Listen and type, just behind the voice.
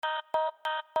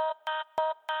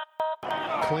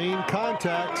Clean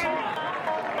contact.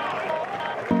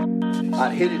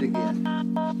 I'd hit it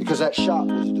again because that shot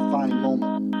was a defining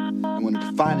moment. And when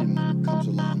a defining moment comes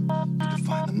along, you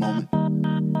define the moment,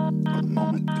 or the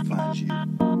moment defines you.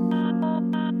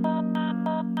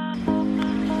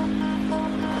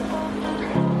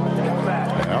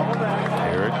 Well,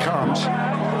 here it comes.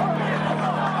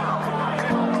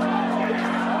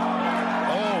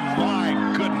 Oh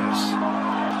my goodness.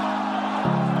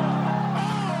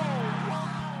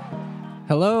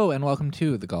 Hello and welcome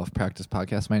to the Golf Practice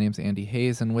Podcast. My name's Andy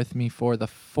Hayes, and with me for the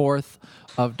fourth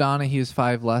of Donahue's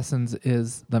 5 lessons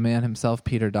is the man himself,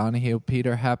 Peter Donahue.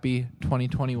 Peter, happy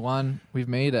 2021. We've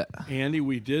made it. Andy,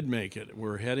 we did make it.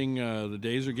 We're heading, the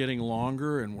days are getting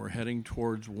longer, and we're heading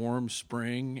towards warm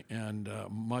spring and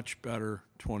much better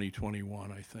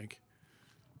 2021, I think.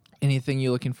 Anything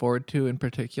you looking forward to in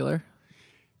particular?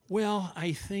 Well,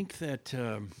 I think that...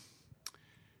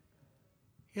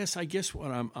 Yes, I guess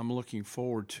what I'm looking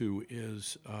forward to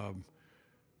is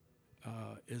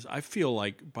I feel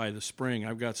like by the spring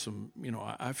I've got some,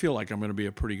 I feel like I'm going to be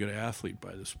a pretty good athlete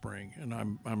by the spring, and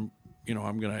I'm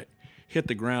going to hit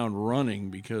the ground running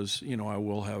because I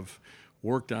will have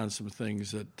worked on some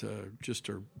things that just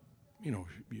are,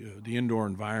 the indoor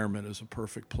environment is a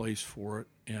perfect place for it,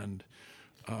 and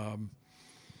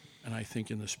I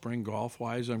think in the spring golf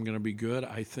wise I'm going to be good.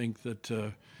 I think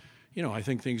that. I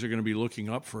think things are going to be looking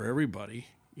up for everybody,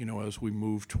 as we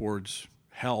move towards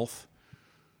health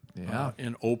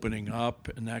and opening up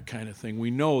and that kind of thing.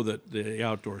 We know that the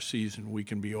outdoor season, we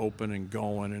can be open and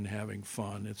going and having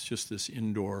fun. It's just this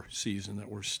indoor season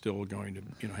that we're still going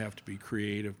to, have to be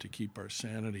creative to keep our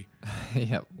sanity.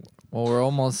 Yeah. Well, we're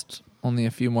almost only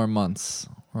a few more months.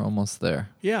 We're almost there.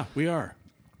 Yeah, we are.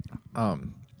 Well,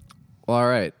 all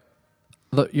right.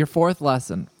 Look, your fourth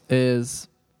lesson is...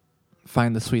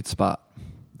 find the sweet spot.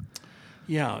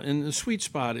 Yeah, and the sweet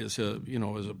spot is a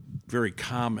very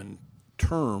common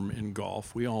term in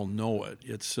golf. We all know it.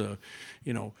 It's the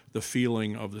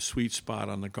feeling of the sweet spot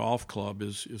on the golf club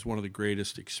is one of the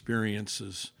greatest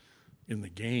experiences in the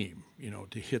game.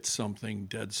 To hit something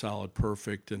dead solid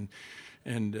perfect, and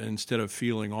instead of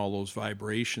feeling all those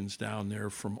vibrations down there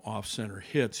from off center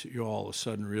hits, you all of a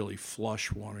sudden really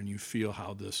flush one, and you feel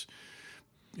how this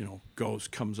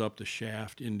comes up the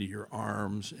shaft into your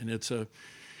arms, and it's a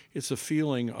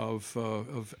feeling of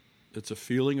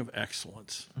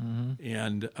excellence,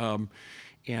 and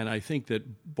I think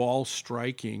that ball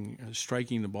striking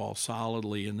the ball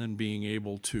solidly, and then being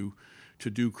able to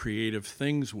do creative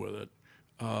things with it,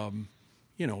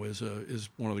 is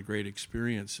one of the great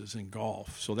experiences in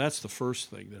golf. So that's the first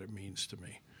thing that it means to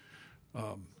me.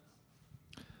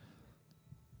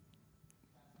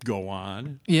 Go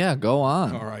on. Yeah, go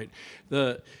on. All right.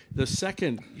 The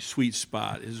second sweet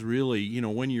spot is really,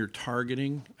 when you're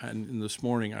targeting, and this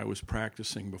morning I was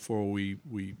practicing before we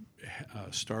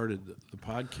started the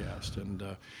podcast, and,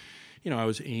 I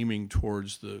was aiming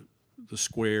towards the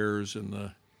squares and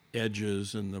the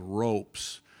edges and the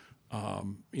ropes,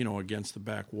 against the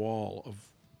back wall of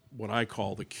what I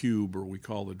call the cube, or we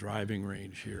call the driving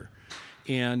range here.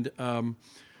 And,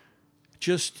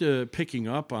 just picking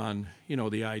up on,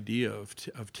 the idea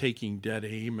of taking dead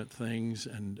aim at things,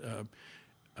 and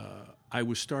I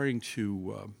was starting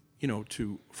to,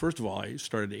 first of all, I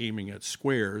started aiming at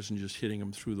squares and just hitting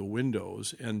them through the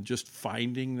windows, and just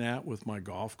finding that with my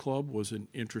golf club was an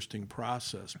interesting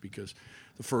process, because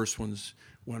the first ones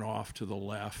went off to the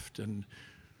left, and,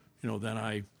 then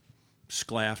I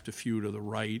sclaffed a few to the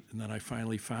right, and then I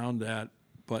finally found that.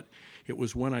 But it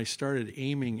was when I started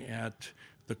aiming at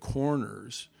the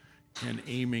corners and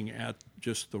aiming at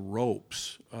just the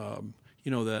ropes,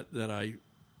 that I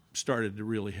started to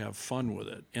really have fun with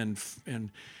it, and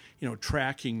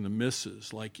tracking the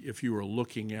misses. Like if you were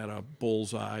looking at a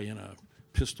bullseye in a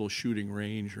pistol shooting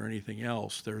range or anything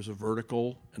else, there's a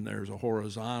vertical and there's a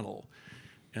horizontal,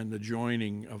 and the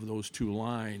joining of those two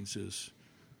lines is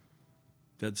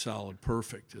dead solid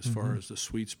perfect as far as the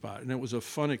sweet spot. And it was a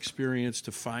fun experience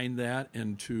to find that,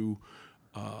 and to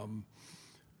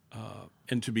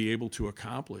be able to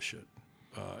accomplish it,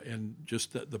 and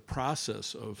just the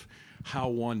process of how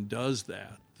one does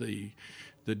that, the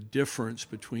difference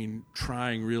between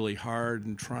trying really hard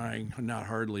and trying not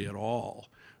hardly at all,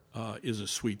 is a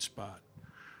sweet spot.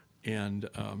 And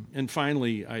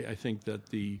finally, I think that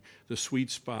the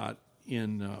sweet spot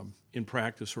in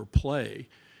practice or play,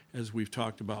 as we've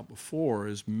talked about before,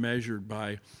 is measured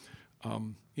by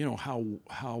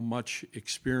how much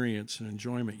experience and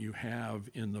enjoyment you have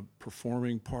in the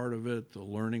performing part of it, the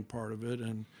learning part of it,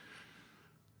 and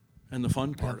the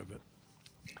fun part of it.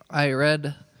 I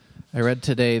read I read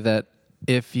today that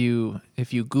if you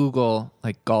Google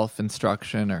like golf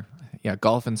instruction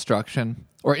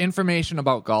or information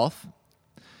about golf,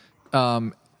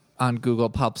 on Google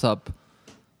pops up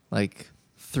like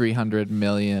 300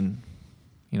 million,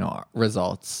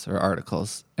 results or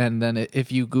articles, and then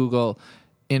if you Google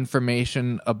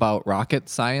information about rocket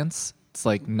science, it's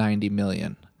like 90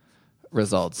 million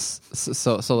results.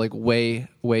 So like way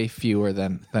fewer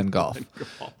than golf.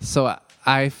 So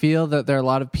I feel that there are a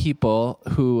lot of people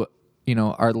who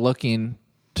are looking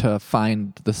to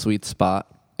find the sweet spot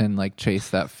and like chase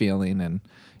that feeling, and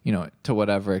to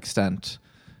whatever extent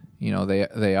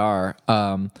they are.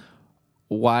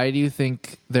 Why do you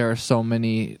think there are so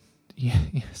many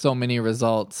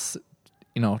results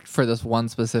for this one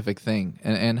specific thing,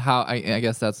 and how? I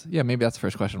guess maybe that's the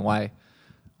first question. Why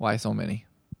so many?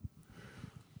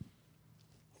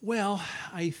 Well,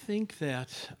 I think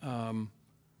that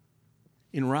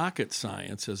in rocket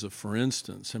science, for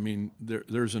instance, I mean,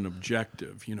 there's an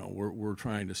objective. We're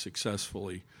trying to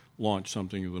successfully launch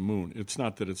something to the moon. It's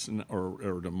not that it's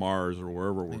or to Mars or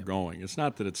wherever we're going. It's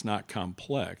not that it's not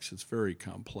complex. It's very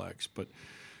complex, but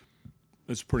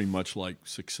it's pretty much like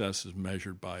success is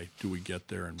measured by do we get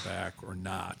there and back or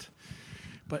not.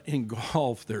 But in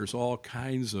golf, there's all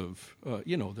kinds of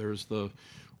there's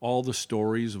all the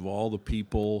stories of all the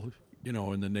people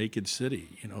in the naked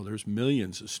city. There's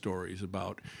millions of stories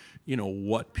about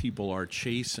what people are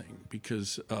chasing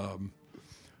because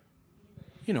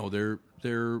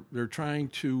they're trying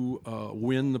to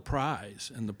win the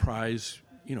prize, and the prize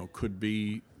could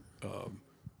be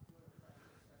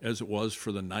as it was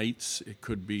for the knights. It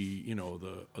could be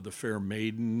the fair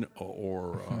maiden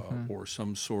or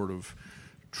some sort of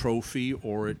trophy,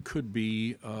 or it could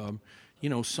be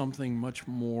something much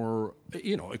more.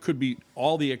 It could be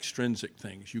all the extrinsic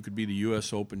things. You could be the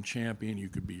U.S. Open champion. You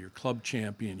could be your club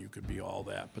champion. You could be all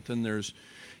that. But then there's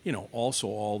also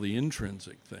all the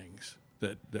intrinsic things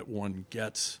that one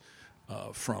gets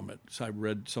from it. So I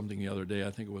read something the other day, I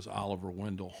think it was Oliver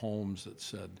Wendell Holmes, that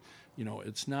said,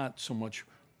 it's not so much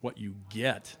what you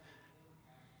get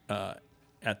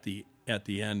at the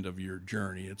end of your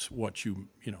journey. It's what you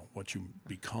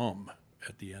become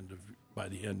by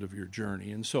the end of your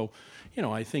journey. And so,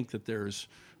 I think that there's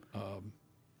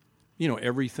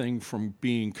everything from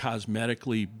being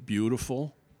cosmetically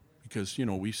beautiful, because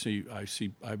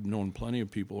I've known plenty of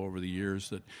people over the years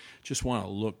that just want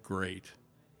to look great.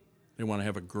 They want to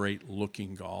have a great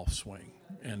looking golf swing,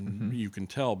 and you can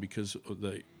tell because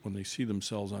when they see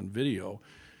themselves on video,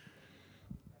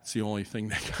 it's the only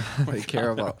thing they care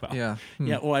about. Yeah.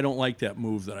 Yeah. Well, I don't like that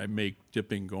move that I make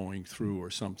dipping going through or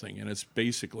something, and it's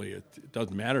basically it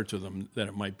doesn't matter to them that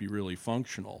it might be really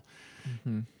functional.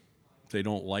 They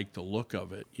don't like the look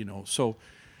of it, So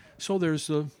there's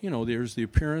the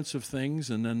appearance of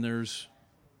things, and then there's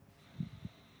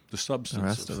the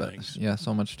substance of things. Yeah,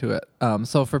 so much to it.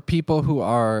 So for people who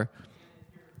are,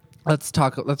 let's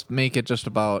make it just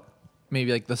about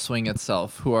maybe like the swing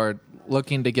itself, who are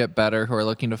looking to get better, who are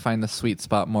looking to find the sweet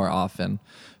spot more often.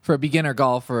 For a beginner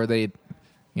golfer,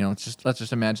 let's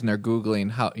just imagine they're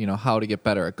Googling how to get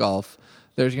better at golf.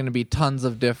 There's going to be tons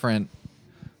of different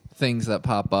things that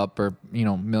pop up, or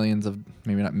millions of,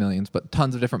 maybe not millions, but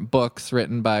tons of different books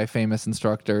written by famous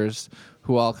instructors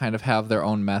who all kind of have their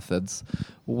own methods.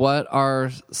 What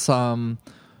are some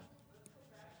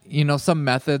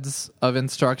methods of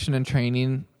instruction and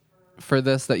training for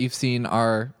this that you've seen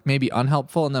are maybe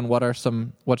unhelpful, and then what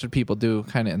should people do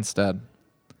kind of instead,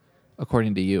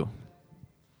 according to you?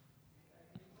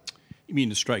 You mean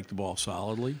to strike the ball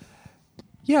solidly?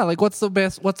 Yeah, like what's the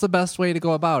best way to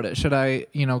go about it? Should I,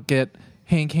 get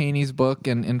Hank Haney's book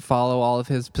and follow all of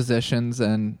his positions?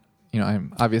 And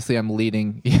I'm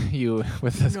leading you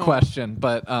with this question,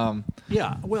 but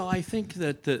yeah. Well, I think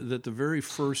that the very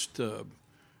first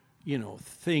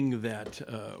thing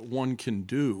that one can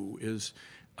do is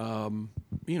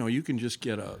you can just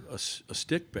get a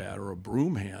stick bat or a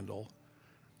broom handle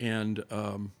and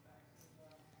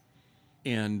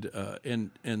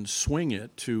swing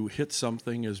it to hit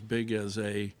something as big as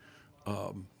a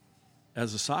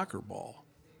soccer ball,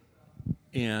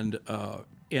 and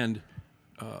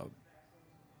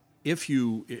if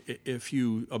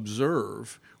you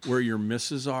observe where your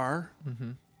misses are,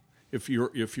 if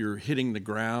you're hitting the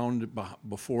ground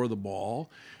before the ball,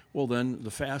 well then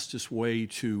the fastest way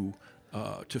to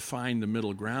find the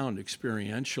middle ground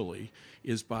experientially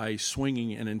is by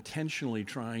swinging and intentionally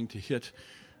trying to hit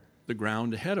the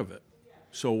ground ahead of it.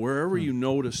 So wherever you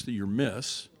notice that your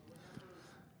miss,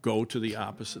 go to the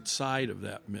opposite side of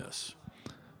that miss.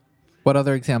 What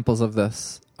other examples of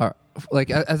this are,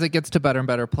 like, as it gets to better and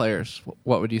better players,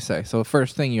 what would you say? So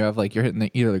first thing you have, like, you're hitting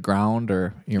either the ground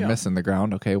or you're missing the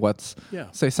ground. Okay,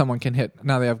 say someone can hit,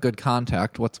 now they have good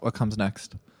contact. What comes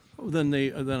next? Then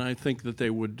I think that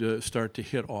they would start to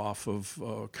hit off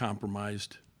of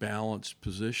compromised balance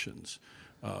positions.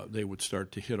 They would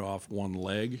start to hit off one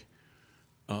leg,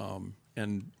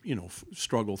 and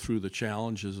struggle through the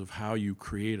challenges of how you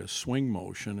create a swing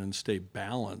motion and stay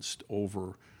balanced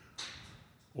over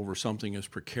something as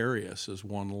precarious as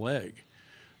one leg.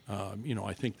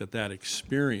 I think that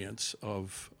experience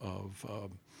of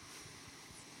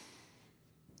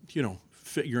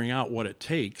figuring out what it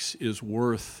takes is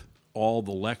worth all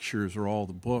the lectures or all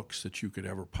the books that you could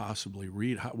ever possibly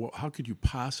read. How could you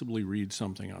possibly read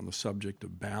something on the subject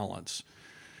of balance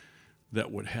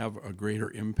that would have a greater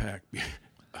impact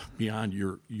beyond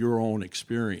your own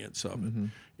experience of it?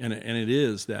 And it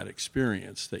is that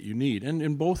experience that you need, and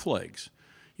in both legs,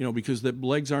 because the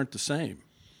legs aren't the same.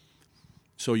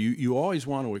 So you always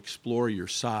want to explore your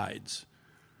sides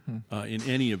in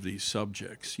any of these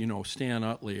subjects. Stan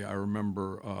Utley, I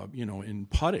remember, in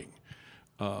putting,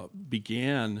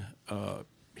 began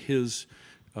his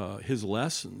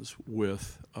lessons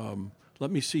with,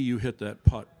 let me see you hit that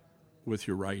putt with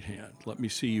your right hand. Let me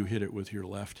see you hit it with your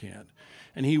left hand.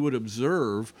 And he would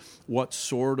observe what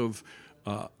sort of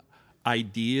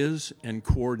ideas and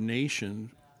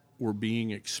coordination were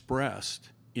being expressed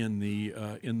in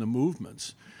the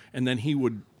movements, and then he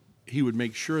would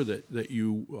make sure that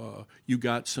you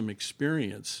got some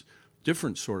experience,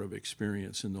 different sort of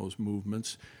experience in those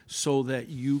movements, so that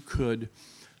you could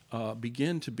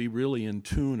begin to be really in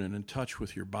tune and in touch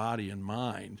with your body and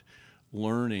mind,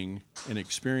 learning and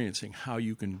experiencing how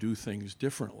you can do things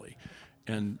differently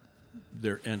and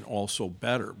also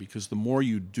better, because the more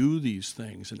you do these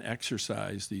things and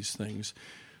exercise these things,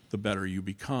 the better you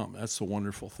become. That's the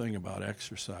wonderful thing about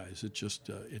exercise. It just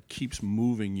it keeps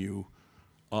moving you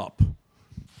up.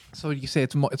 So you say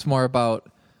it's more about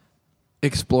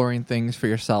exploring things for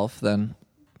yourself than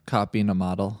copying a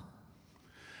model?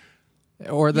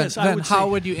 Or then, Yes, how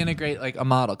would you integrate like a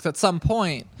model? Because at some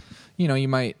point, you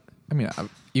might. I mean,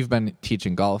 you've been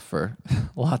teaching golf for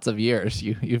lots of years.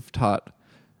 You've taught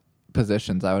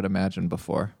positions, I would imagine,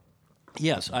 before.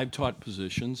 Yes, I've taught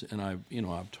positions, and I've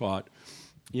taught,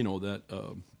 that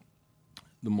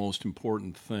the most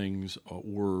important things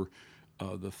were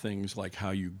the things like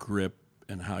how you grip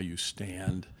and how you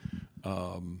stand.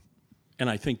 And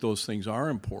I think those things are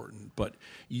important, but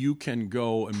you can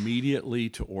go immediately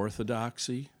to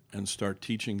orthodoxy and start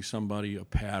teaching somebody a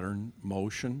pattern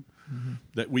motion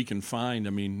that we can find.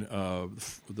 I mean,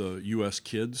 the U.S.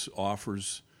 Kids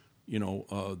offers,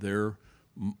 their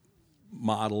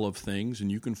model of things,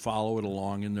 and you can follow it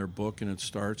along in their book, and it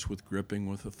starts with gripping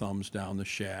with the thumbs down the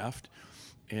shaft,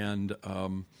 and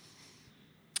and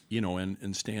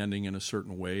standing in a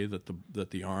certain way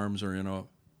that the arms are in a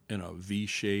V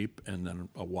shape and then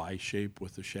a Y shape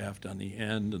with the shaft on the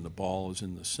end, and the ball is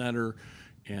in the center,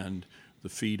 and the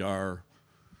feet are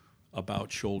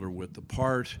about shoulder width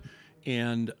apart,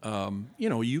 and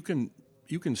you can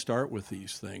start with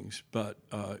these things, but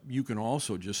you can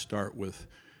also just start with,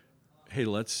 hey,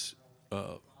 let's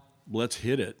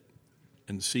hit it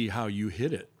and see how you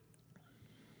hit it.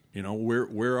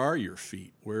 Where are your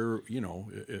feet? Where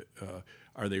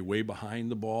are they way behind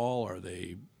the ball? Are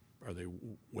they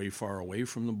way far away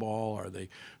from the ball?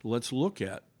 Let's look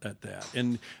at that.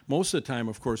 And most of the time,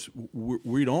 of course,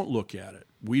 we don't look at it.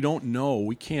 We don't know.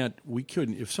 We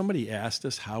couldn't. If somebody asked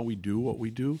us how we do what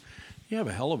we do, you have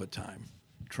a hell of a time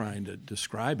trying to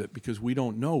describe it, because we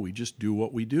don't know. We just do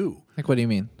what we do. Like, what do you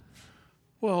mean?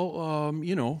 Well,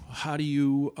 how do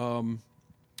you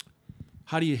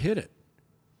hit it?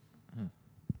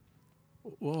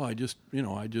 Well, I just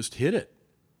hit it.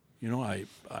 I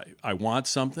want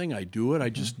something, I do it, I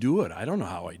just do it. I don't know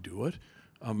how I do it.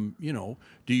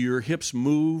 Do your hips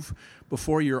move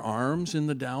before your arms in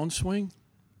the downswing?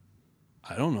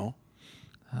 I don't know.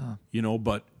 Oh.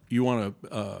 But you want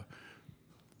to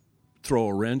throw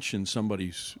a wrench in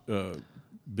somebody's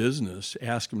business,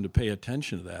 ask them to pay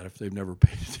attention to that if they've never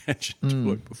paid attention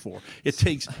to it before.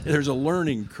 There's a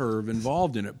learning curve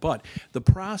involved in it, but the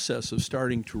process of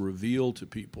starting to reveal to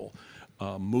people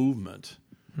movement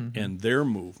and their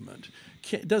movement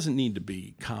doesn't need to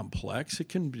be complex. It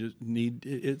can need.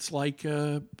 It's like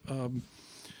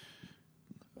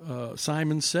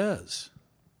Simon Says.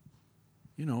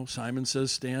 Simon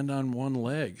Says stand on one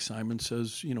leg. Simon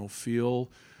Says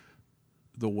feel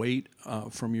the weight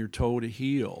from your toe to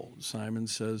heel. Simon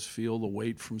Says feel the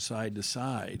weight from side to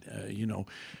side.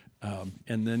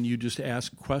 And then you just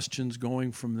ask questions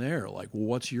going from there, like, well,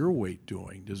 what's your weight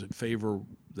doing? Does it favor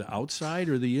the outside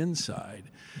or the inside?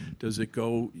 Does it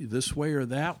go this way or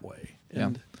that way?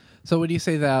 And So would you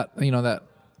say that, I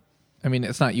mean,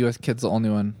 it's not U.S. Kids the only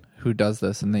one who does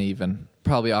this, and they even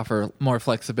probably offer more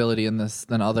flexibility in this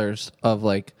than others of,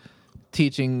 like,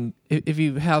 teaching. If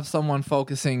you have someone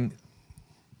focusing,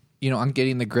 on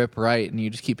getting the grip right, and you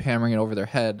just keep hammering it over their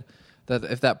head, that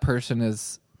if that person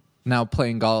is now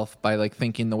playing golf by, like,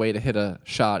 thinking the way to hit a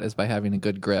shot is by having a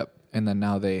good grip, and then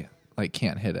now they, like,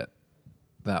 can't hit it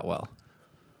that well.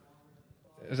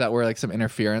 Is that where, like, some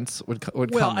interference would come in?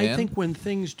 Well, I think when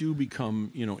things do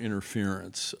become,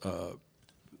 interference,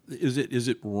 is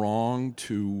it wrong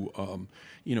to,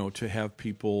 to have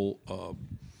people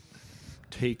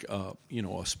take a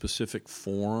specific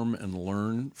form and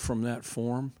learn from that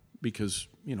form? Because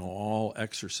all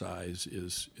exercise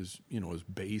is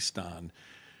based on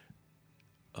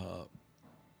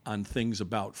things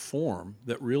about form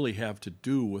that really have to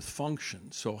do with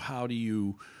function. So how do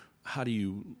you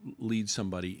lead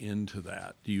somebody into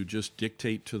that? Do you just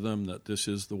dictate to them that this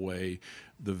is the way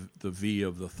the V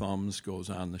of the thumbs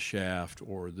goes on the shaft,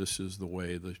 or this is the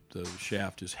way the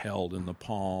shaft is held in the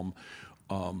palm,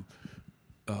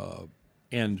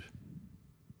 and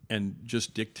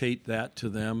just dictate that to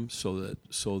them so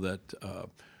that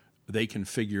they can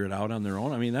figure it out on their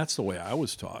own? I mean, that's the way I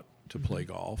was taught to play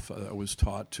golf. I was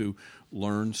taught to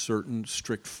learn certain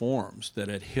strict forms, that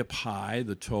at hip high,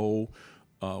 the toe,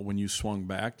 when you swung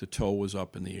back, the toe was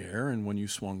up in the air, and when you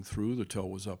swung through, the toe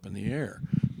was up in the air.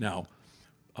 Now,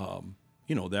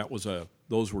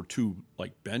 those were two,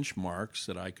 like, benchmarks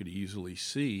that I could easily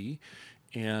see,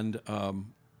 and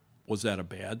was that a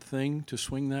bad thing to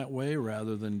swing that way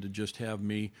rather than to just have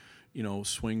me,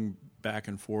 swing back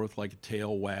and forth like a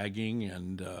tail wagging,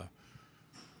 and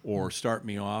or start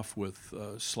me off with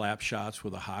slap shots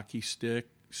with a hockey stick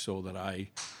so that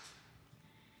I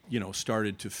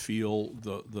started to feel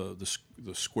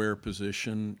the square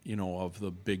position, of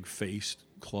the big face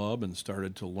club, and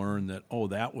started to learn that,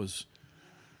 that was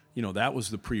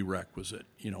the prerequisite,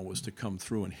 was to come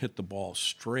through and hit the ball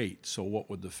straight. So what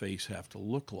would the face have to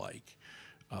look like?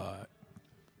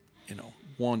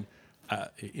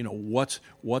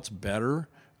 What's better?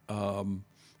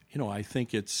 I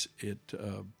think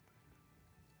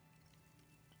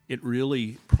it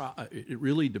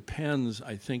really depends,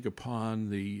 I think, upon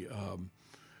the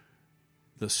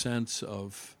sense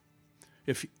of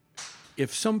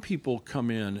if some people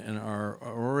come in and are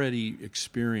already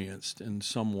experienced and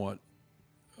somewhat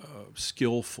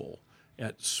skillful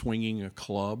at swinging a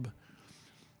club,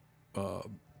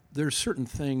 there's certain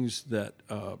things that,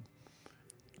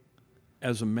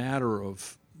 as a matter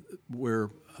of where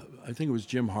I think it was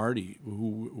Jim Hardy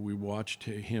who we watched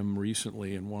him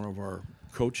recently in one of our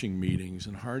coaching meetings,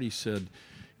 and Hardy said,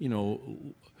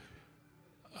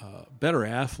 better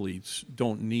athletes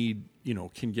don't need,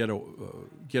 can get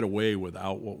away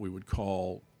without what we would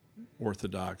call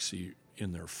orthodoxy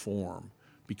in their form,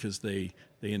 because they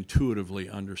intuitively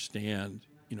understand,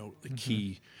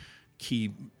 the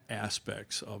key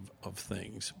aspects of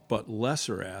things. But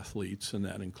lesser athletes, and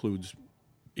that includes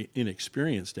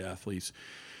inexperienced athletes,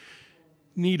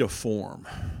 need a form,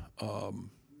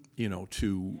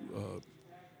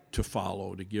 to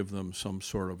follow, to give them some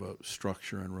sort of a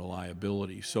structure and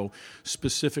reliability. So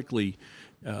specifically,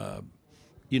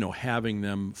 having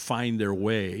them find their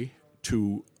way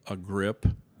to a grip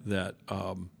that,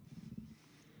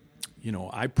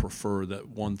 I prefer that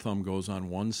one thumb goes on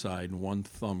one side and one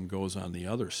thumb goes on the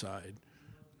other side.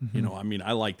 Mm-hmm.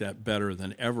 I like that better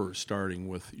than ever starting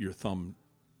with your thumb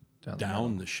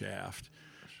down the shaft.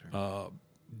 Sure.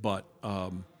 But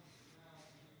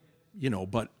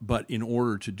in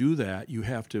order to do that, you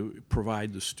have to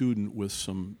provide the student with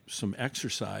some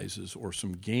exercises or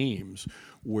some games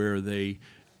where they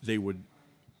would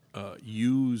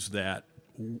use that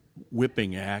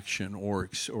whipping action or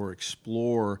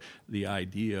explore the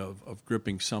idea of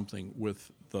gripping something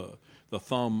with the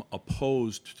thumb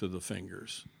opposed to the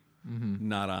fingers, mm-hmm.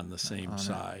 not on the same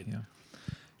side.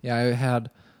 Yeah, I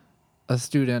had a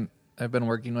student I've been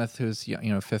working with who's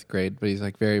fifth grade, but he's,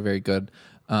 like, very, very good.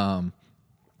 Not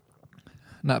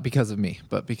because of me,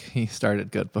 but because he started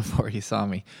good before he saw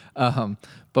me.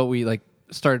 But we, like,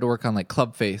 started to work on, like,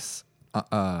 club face,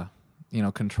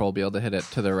 control, be able to hit it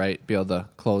to the right, be able to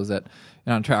close it.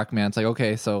 And on TrackMan, it's like,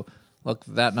 okay, so look,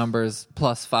 that number's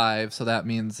 +5, so that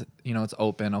means, it's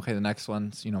open. Okay, the next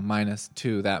one's,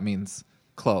 -2, that means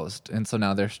closed. And so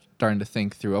now they're starting to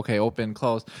think through, okay, open,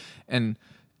 closed. And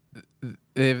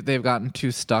they've gotten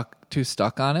too stuck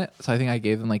on it. So I think I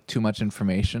gave them like too much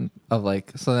information of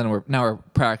like. So then we're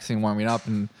practicing warming up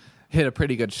and hit a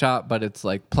pretty good shot, but it's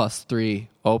like +3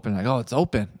 open. Like, oh, it's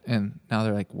open, and now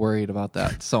they're like worried about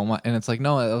that so much. And it's like,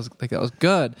 no, that was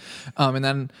good. And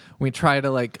then we try to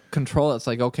like control it. It's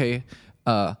like, okay,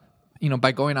 by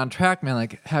going on TrackMan,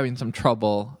 like having some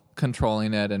trouble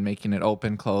controlling it and making it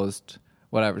open, closed,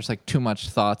 whatever. It's like too much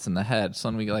thoughts in the head. So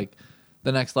when we like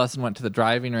the next lesson went to the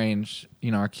driving range,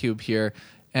 our cube here,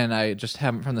 and I just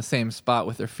have them from the same spot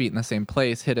with their feet in the same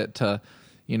place, hit it to,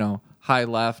 high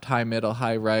left, high middle,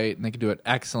 high right, and they can do it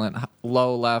excellent.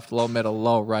 Low left, low middle,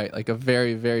 low right, like a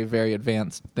very, very, very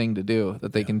advanced thing to do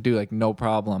that they can do like no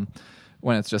problem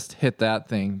when it's just hit that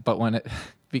thing. But when it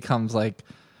becomes like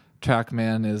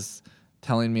TrackMan is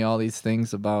telling me all these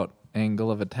things about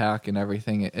angle of attack and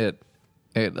everything, it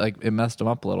messed them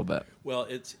up a little bit. Well,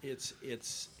 it's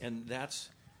and that's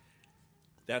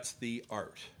the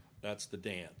art. That's the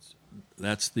dance.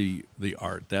 That's the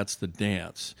art. That's the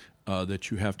dance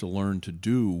that you have to learn to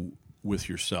do with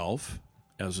yourself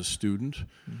as a student.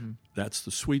 Mm-hmm. That's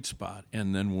the sweet spot.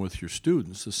 And then with your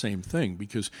students, the same thing,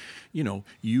 because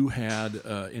you had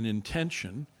an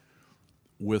intention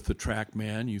with the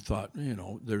TrackMan. You thought,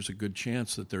 there's a good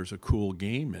chance that there's a cool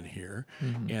game in here.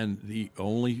 Mm-hmm. And the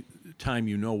only time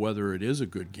you know whether it is a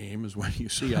good game is when you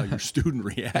see how your student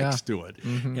reacts to it.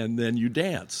 Mm-hmm. And then you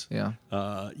dance. Yeah.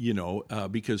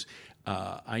 Because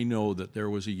I know that there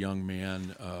was a young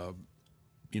man,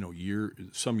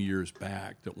 some years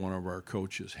back that one of our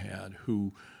coaches had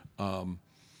who the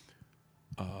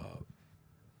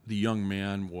young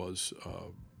man was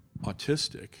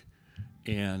autistic,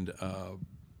 and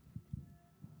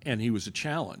he was a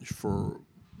challenge for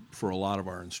a lot of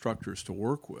our instructors to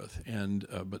work with. And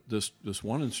but this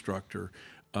one instructor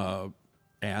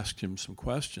asked him some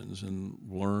questions and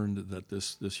learned that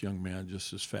this young man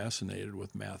just is fascinated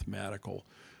with mathematical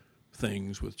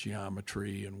things, with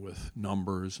geometry and with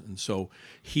numbers. And so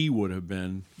he would have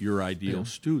been your ideal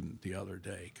student the other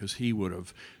day, because he would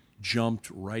have jumped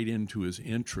right into his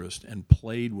interest and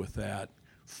played with that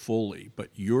fully. But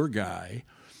your guy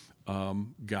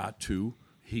got too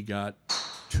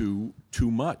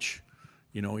much.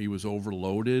 He was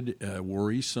overloaded,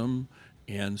 worrisome,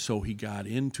 and so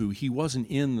he wasn't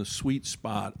in the sweet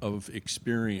spot of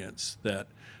experience that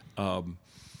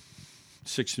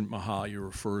Csikszentmihalyi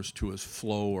refers to as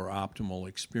flow or optimal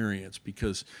experience,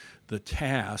 because the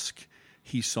task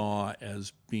he saw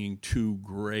as being too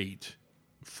great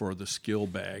for the skill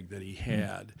bag that he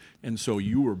had. And so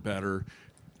you were better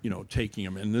taking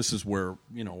him. And this is where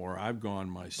I've gone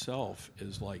myself,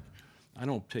 is like, I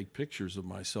don't take pictures of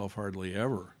myself hardly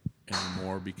ever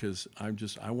anymore, because I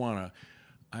want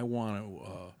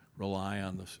to rely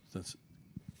on the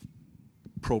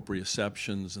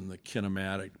proprioceptions and the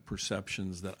kinematic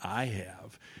perceptions that I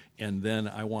have, and then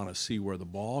I want to see where the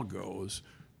ball goes.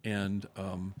 And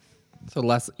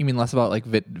so you mean less about like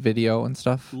video and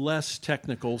stuff? Less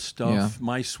technical stuff. Yeah.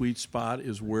 My sweet spot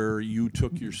is where you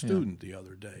took your student the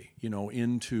other day,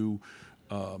 into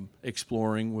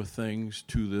exploring with things,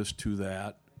 to this, to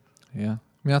that. Yeah.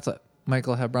 I mean, that's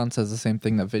Michael Hebron says the same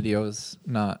thing, that video is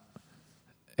not,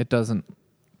 it doesn't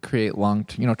create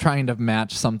trying to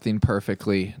match something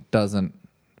perfectly isn't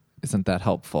that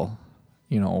helpful,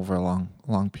 over a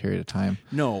long period of time.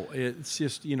 No, it's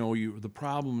just, the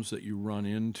problems that you run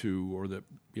into, or that,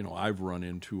 I've run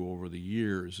into over the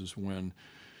years, is when,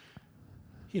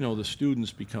 the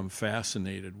students become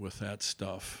fascinated with that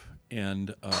stuff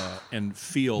and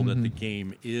feel that the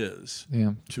game is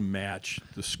to match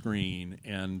the screen,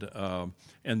 and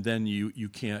then you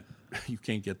can't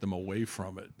get them away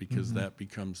from it, because that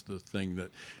becomes the thing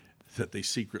that they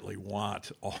secretly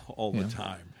want all the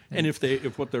time. And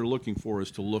if what they're looking for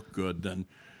is to look good, then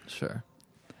sure.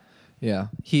 Yeah.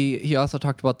 He also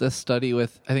talked about this study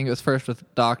with, I think it was first with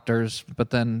doctors,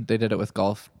 but then they did it with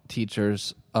golf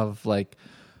teachers, of like,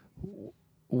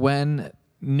 when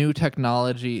a new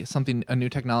technology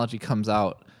comes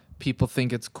out, people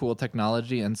think it's cool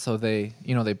technology, and so they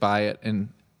buy it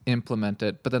and implement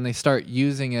it, but then they start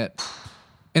using it,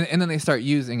 and then they start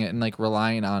using it and like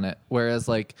relying on it, whereas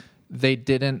like they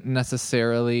didn't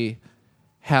necessarily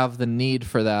have the need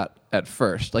for that at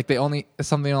first. Like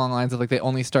something along the lines of like they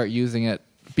only start using it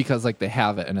because like they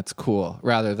have it and it's cool,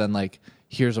 rather than like,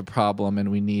 here's a problem and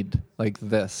we need like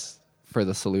this for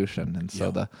the solution. And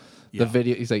so the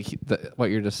video, he's like,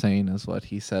 what you're just saying is what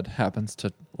he said happens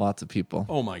to lots of people.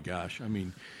 Oh my gosh. I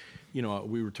mean, I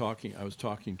was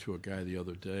talking to a guy the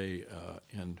other day,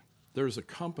 and there's a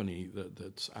company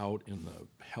that's out in the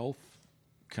health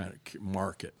kind of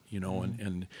market,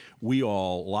 and a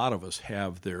lot of us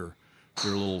have their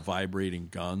their little vibrating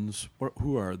guns.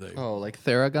 Who are they? Oh, like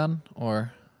Theragun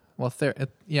or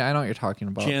yeah, I know what you're talking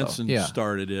about. Jansen though. Yeah.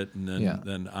 started it, and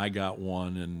then I got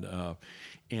one,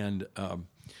 and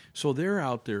so they're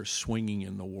out there swinging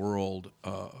in the world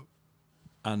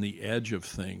on the edge of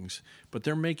things, but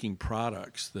they're making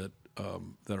products that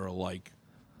are like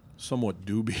somewhat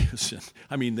dubious.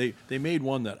 I mean, they made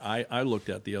one that I looked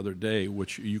at the other day,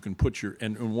 which you can put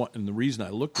and the reason I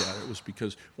looked at it was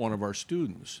because one of our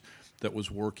students that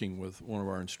was working with one of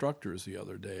our instructors the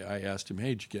other day, I asked him,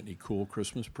 hey, did you get any cool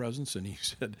Christmas presents? And he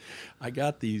said, I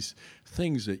got these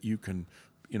things that you can,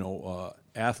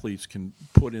 athletes can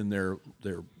put in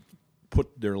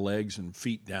put their legs and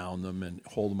feet down them and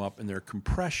hold them up, and they're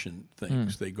compression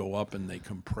things. They go up and they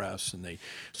compress, and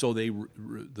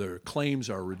their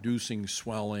claims are reducing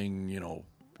swelling,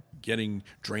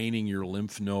 draining your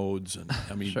lymph nodes, and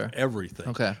I mean Sure. everything.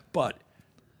 Okay. But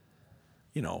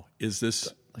is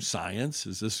this science?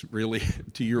 Is this really,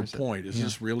 to your point, is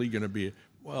this really going to be,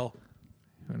 well,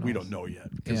 we don't know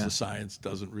yet because the science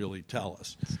doesn't really tell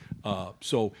us.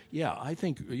 So, yeah, I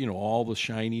think, all the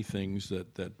shiny things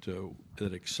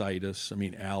that excite us. I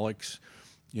mean, Alex,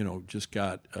 just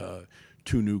got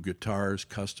 2 new guitars,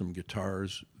 custom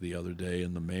guitars, the other day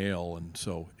in the mail. And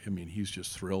so, I mean, he's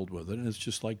just thrilled with it. And it's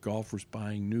just like golfers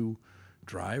buying new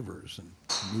drivers and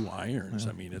new irons.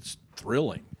 I mean, it's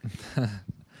thrilling.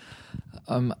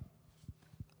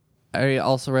 I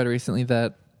also read recently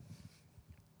that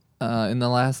in the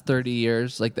last 30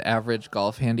 years, like the average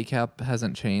golf handicap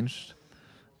hasn't changed.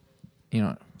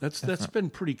 That's been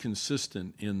pretty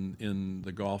consistent in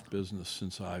the golf business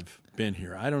since I've been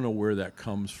here. I don't know where that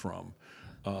comes from,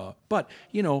 but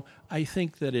I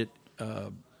think that it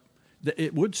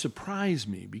would surprise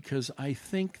me because I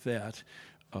think that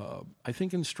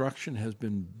instruction has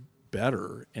been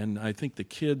better, and I think the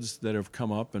kids that have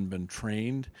come up and been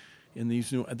trained in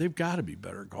these they've got to be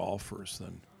better golfers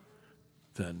than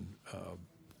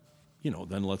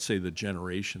let's say the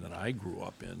generation that I grew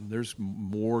up in. There's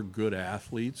more good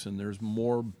athletes and there's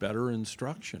more better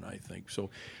instruction, I think. So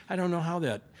I don't know how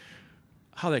that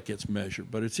gets measured,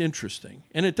 but it's interesting.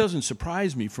 And it doesn't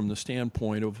surprise me from the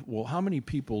standpoint of, well, how many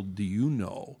people do you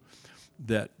know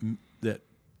that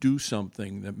do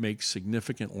something that makes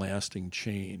significant lasting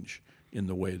change in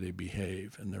the way they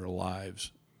behave in their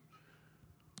lives?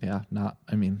 Yeah,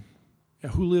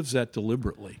 who lives that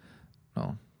deliberately?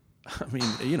 No. I mean,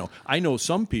 I know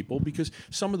some people because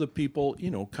some of the people,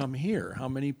 come here. How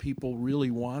many people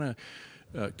really want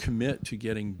to commit to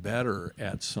getting better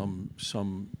at some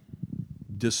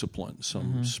discipline,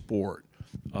 some sport?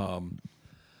 They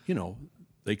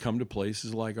come to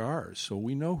places like ours, so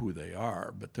we know who they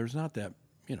are, but there's not that,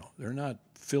 they're not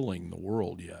filling the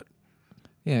world yet.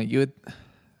 Yeah, you would,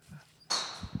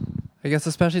 I guess,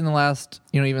 especially in the last,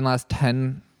 even last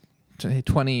 10 to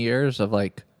 20 years of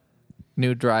like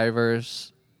new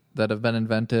drivers that have been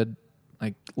invented,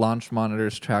 like launch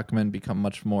monitors, TrackMan become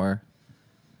much more,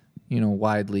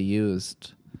 widely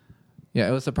used. Yeah,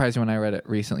 it was surprising when I read it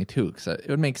recently too, because it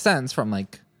would make sense from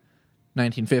like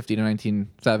 1950 to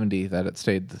 1970 that it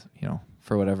stayed,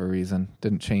 for whatever reason,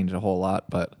 didn't change a whole lot,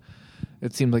 but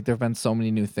it seems like there have been so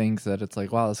many new things that it's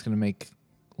like, wow, it's going to make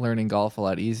learning golf a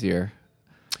lot easier.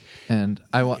 And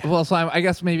I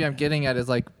guess maybe I'm getting at is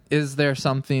like, is there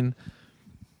something,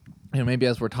 maybe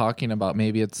as we're talking about,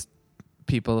 maybe it's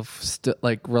people have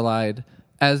relied,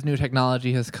 as new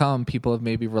technology has come, people have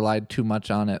maybe relied too much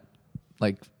on it,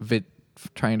 like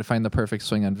trying to find the perfect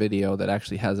swing on video that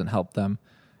actually hasn't helped them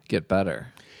get better.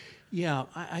 Yeah,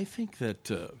 I think that,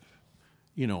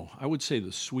 I would say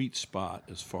the sweet spot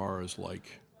as far as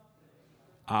like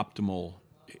optimal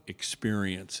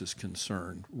experience is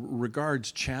concerned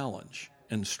regards challenge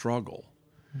and struggle.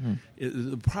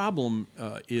 The problem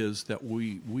is that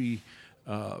we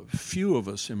few of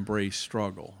us embrace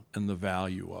struggle and the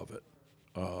value of it.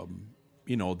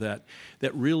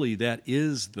 That really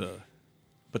is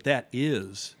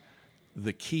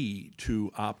the key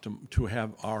to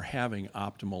having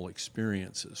optimal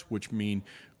experiences, which mean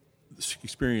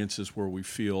experiences where we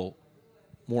feel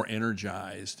more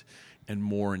energized and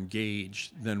more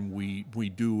engaged than we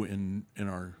do in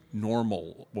our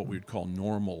normal, what we would call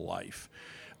normal life.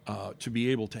 To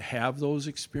be able to have those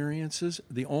experiences,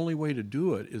 the only way to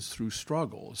do it is through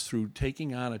struggle, is through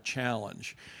taking on a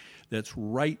challenge that's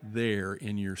right there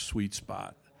in your sweet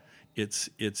spot. It's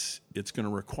going to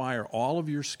require all of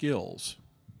your skills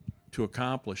to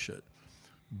accomplish it,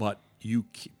 but you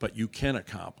can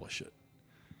accomplish it.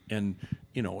 And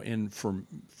from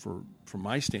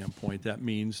my standpoint, that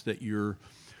means that you're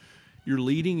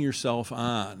leading yourself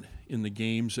on in the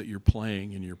games that you're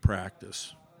playing in your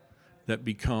practice. that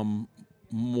become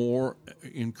more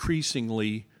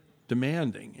increasingly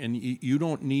demanding, and you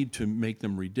don't need to make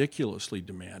them ridiculously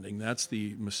demanding. That's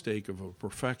the mistake of a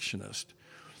perfectionist,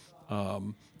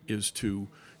 is to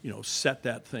set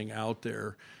that thing out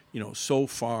there so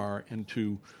far, and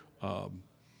to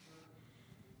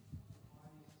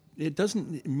it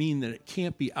doesn't mean that it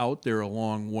can't be out there a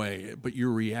long way, but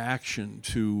your reaction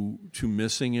to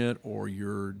missing it, or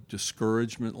your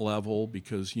discouragement level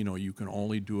because you can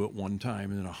only do it one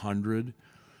time in 100,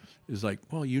 is like,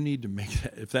 well, you need to make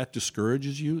that. If that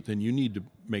discourages you, then you need to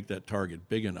make that target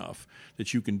big enough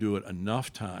that you can do it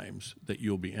enough times that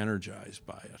you'll be energized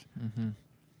by it. Mm-hmm.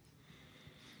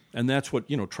 And that's what,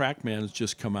 TrackMan's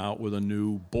just come out with a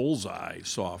new bullseye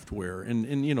software. And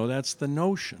that's the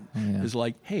notion, is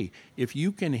like, hey, if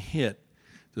you can hit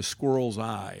the squirrel's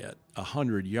eye at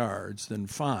 100 yards, then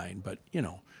fine. But,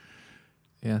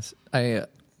 Yes.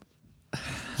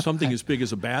 something as big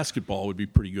as a basketball would be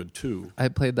pretty good too. I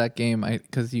played that game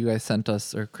because you guys sent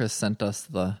us, or Chris sent us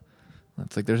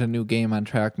it's like there's a new game on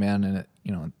TrackMan, and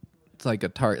it's like a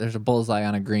target. There's a bullseye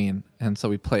on a green, and so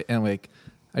we play, and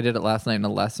I did it last night in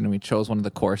a lesson, and we chose one of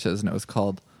the courses, and it was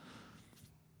called,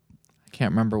 I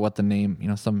can't remember what the name,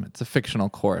 it's a fictional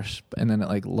course, and then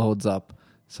it loads up,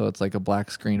 so it's like a black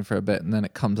screen for a bit, and then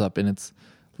it comes up, and it's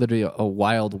literally a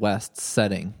Wild West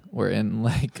setting. We're in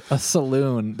a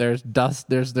saloon. There's dust.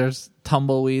 There's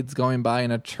tumbleweeds going by,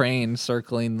 and a train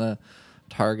circling the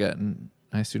target. And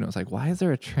my student was like, "Why is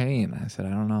there a train?" I said, "I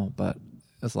don't know, but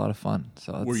it's a lot of fun."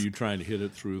 So were you trying to hit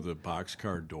it through the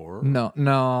boxcar door?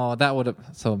 No, that would have.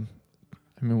 So,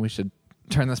 we should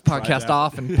turn this podcast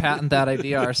off and patent that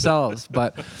idea ourselves.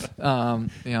 But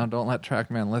don't let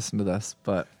TrackMan listen to this.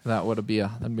 But that would be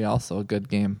also a good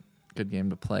game. Good game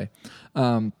to play.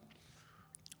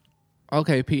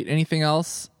 Okay, Pete, anything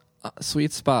else?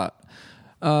 Sweet spot.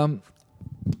 I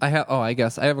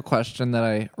guess I have a question that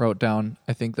I wrote down.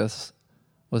 I think this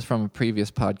was from a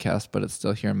previous podcast, but it's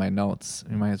still here in my notes.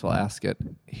 We might as well ask it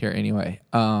here anyway.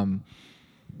 I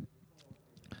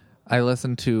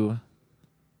listened to,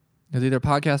 it was either a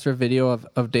podcast or a video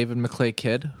of David McClay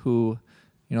Kidd, who,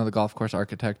 the golf course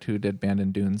architect who did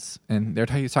Bandon Dunes. And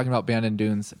he was talking about Bandon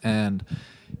Dunes, and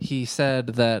he said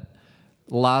that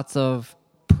lots of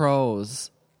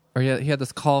pros, or he had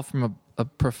this call from a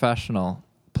professional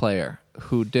player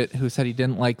who said he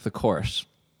didn't like the course,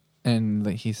 and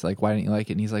he's like, "Why didn't you like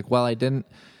it?" And he's like, "Well, I didn't."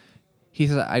 He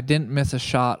said, "I didn't miss a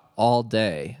shot all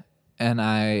day, and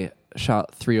I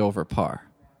shot 3 over par."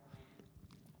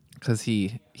 Because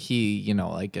he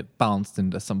it bounced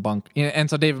into some bunk, and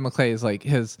so David McClay is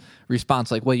his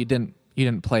response, well, you didn't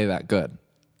play that good,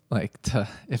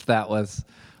 if that was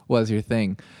your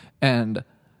thing. And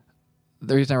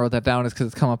the reason I wrote that down is because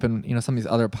it's come up in some of these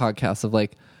other podcasts of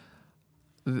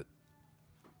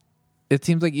it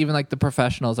seems like even the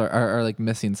professionals are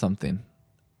missing something.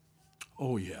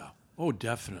 Oh yeah, oh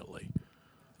definitely.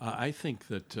 I think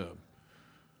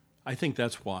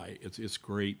that's why it's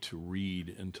great to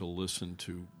read and to listen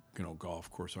to golf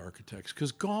course architects,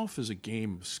 because golf is a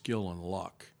game of skill and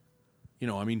luck.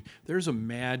 There's a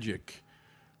magic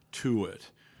to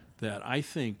it that I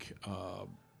think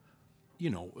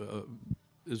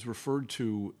is referred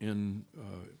to.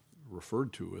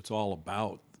 It's all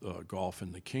about golf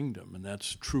in the kingdom, and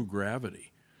that's true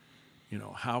gravity.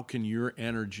 How can your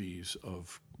energies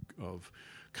of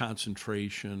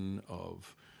concentration,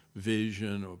 of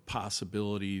vision, of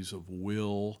possibilities, of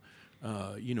will,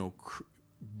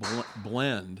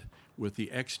 blend with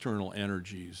the external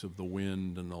energies of the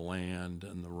wind and the land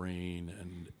and the rain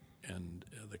and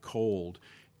the cold,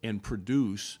 and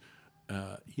produce,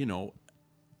 an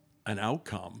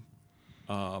outcome.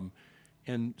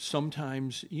 And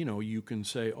sometimes, you can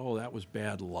say, "Oh, that was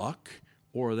bad luck,"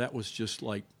 or that was just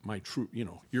my true,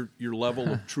 your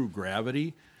level of true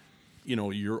gravity.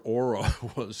 Your aura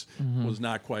was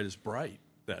not quite as bright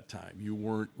that time. You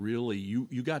weren't really,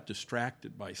 you got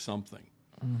distracted by something.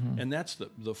 Mm-hmm. And that's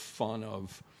the fun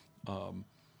of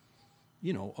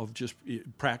just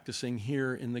practicing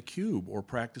here in the cube, or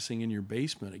practicing in your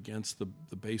basement against the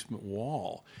basement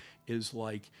wall, is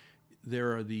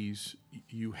there are these,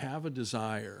 you have a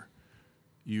desire,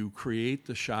 you create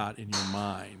the shot in your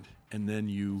mind, and then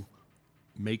you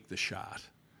make the shot.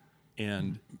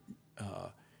 And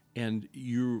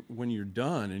when you're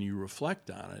done and you reflect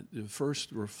on it, the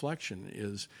first reflection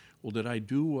is, well, did I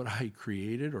do what I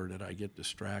created, or did I get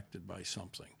distracted by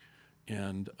something?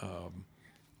 And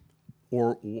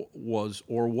or was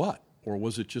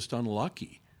it just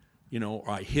unlucky?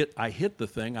 I hit the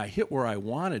thing, I hit where I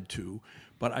wanted to,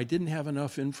 but I didn't have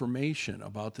enough information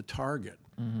about the target.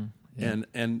 Mm-hmm.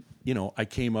 And I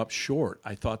came up short.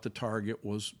 I thought the target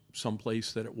was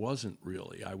someplace that it wasn't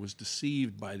really. I was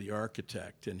deceived by the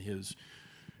architect and his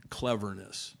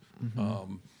cleverness.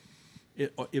 Mm-hmm.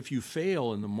 If you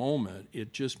fail in the moment,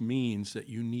 it just means that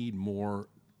you need more.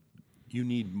 You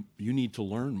need to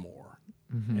learn more,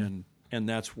 mm-hmm. and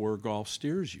that's where golf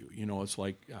steers you. It's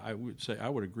like I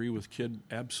would agree with Kidd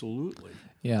absolutely.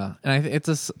 Yeah, and I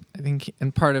think,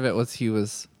 and part of it was he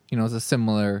was, it was a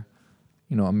similar,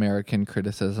 American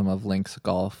criticism of links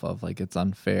golf of like it's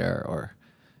unfair,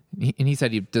 and he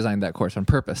said he designed that course on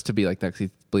purpose to be like that because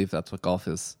he believes that's what golf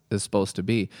is supposed to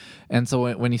be. And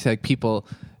so when you say like people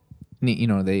need,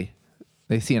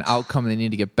 they see an outcome and they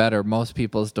need to get better, most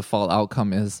people's default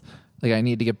outcome is like, I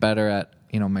need to get better at,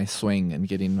 my swing and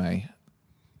getting my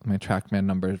TrackMan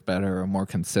numbers better or more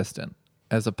consistent,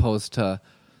 as opposed to,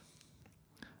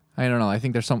 I don't know. I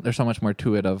think there's so much more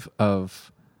to it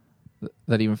of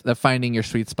that finding your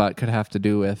sweet spot could have to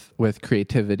do with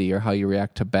creativity or how you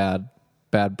react to bad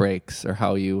breaks or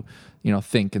how you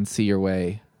think and see your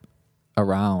way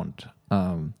around.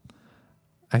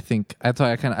 I think that's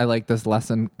why I like this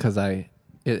lesson, because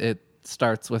it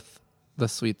starts with the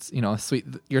sweets,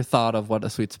 your thought of what a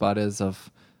sweet spot is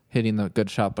of hitting the good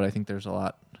shot. But I think there's a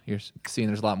lot there's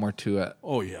a lot more to it.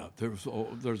 Oh yeah, there's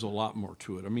a lot more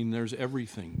to it. I mean, there's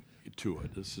everything to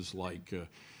it. This is like the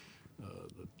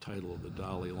title of the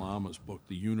Dalai Lama's book,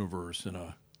 "The Universe in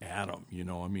a Atom."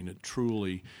 I mean, it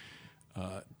truly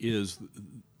is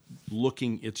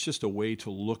looking. It's just a way to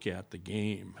look at the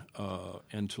game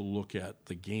and to look at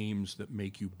the games that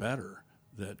make you better,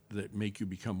 that make you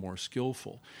become more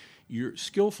skillful. Your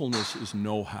skillfulness is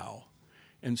know-how.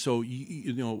 And so,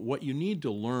 what you need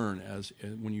to learn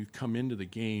when you come into the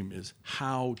game is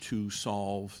how to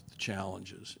solve the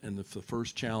challenges. And if the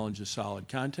first challenge is solid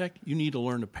contact, you need to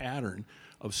learn a pattern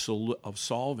of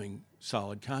solving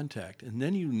solid contact. And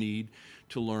then you need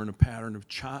to learn a pattern of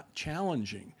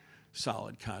challenging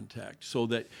solid contact, so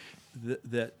that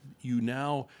you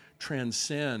now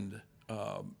transcend,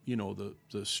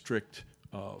 the strict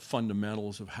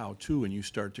fundamentals of how to, and you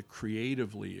start to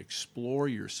creatively explore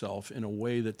yourself in a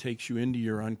way that takes you into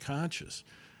your unconscious.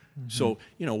 Mm-hmm. So,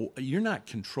 you're not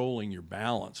controlling your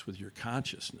balance with your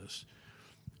consciousness.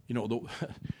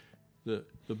 The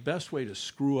best way to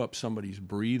screw up somebody's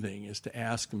breathing is to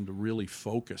ask them to really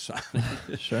focus on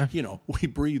it. Sure. We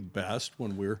breathe best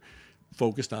when we're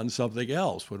focused on something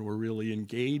else, when we're really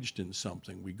engaged in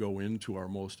something. We go into our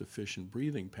most efficient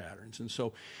breathing patterns. And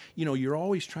so, you're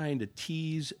always trying to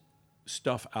tease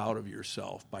stuff out of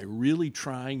yourself by really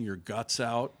trying your guts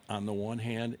out on the one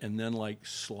hand, and then like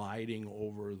sliding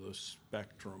over the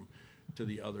spectrum to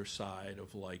the other side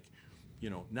of like,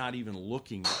 not even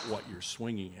looking at what you're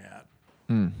swinging at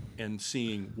and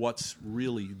seeing what's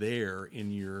really there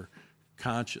in your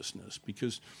consciousness.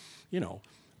 Because,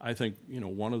 I think,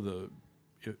 one of the,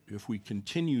 if we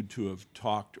continued to have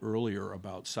talked earlier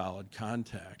about solid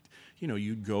contact,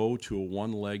 you'd go to a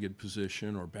one-legged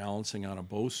position or balancing on a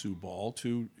Bosu ball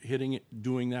to hitting it,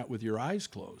 doing that with your eyes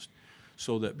closed,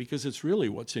 so that, because it's really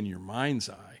what's in your mind's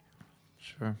eye.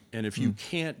 Sure. And if you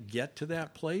can't get to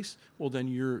that place, well, then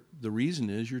the reason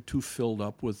is you're too filled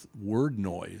up with word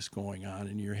noise going on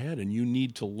in your head, and you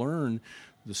need to learn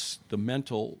the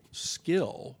mental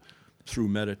skill through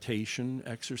meditation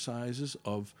exercises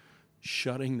of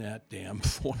shutting that damn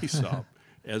voice up.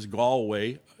 As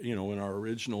Galway, in our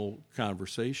original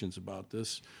conversations about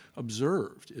this,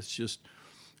 observed. It's just,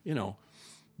 the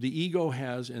ego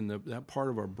has, and that part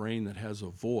of our brain that has a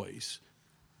voice,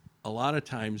 a lot of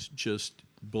times just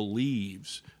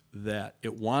believes that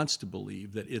it wants to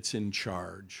believe that it's in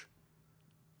charge.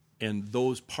 And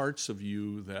those parts of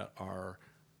you that are,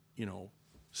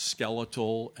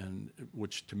 skeletal, and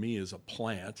which to me is a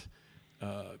plant,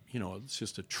 it's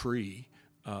just a tree,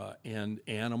 and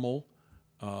animal,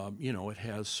 it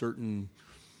has certain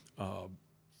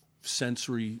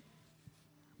sensory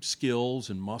skills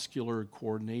and muscular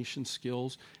coordination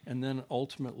skills, and then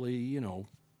ultimately,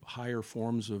 higher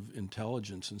forms of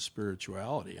intelligence and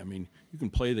spirituality. I mean, you can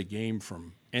play the game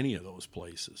from any of those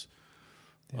places,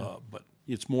 but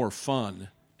it's more fun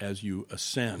as you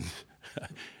ascend,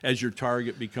 as your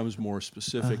target becomes more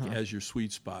specific, as your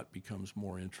sweet spot becomes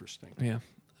more interesting. Yeah.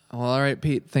 Well, all right,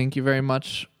 Pete, thank you very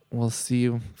much. We'll see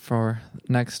you for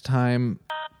next time.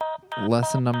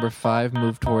 Lesson number 5,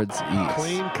 move towards ease.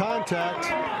 Clean contact.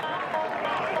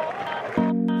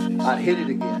 I hit it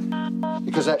again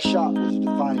because that shot was a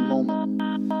defining moment.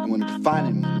 And when a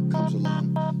defining moment comes along,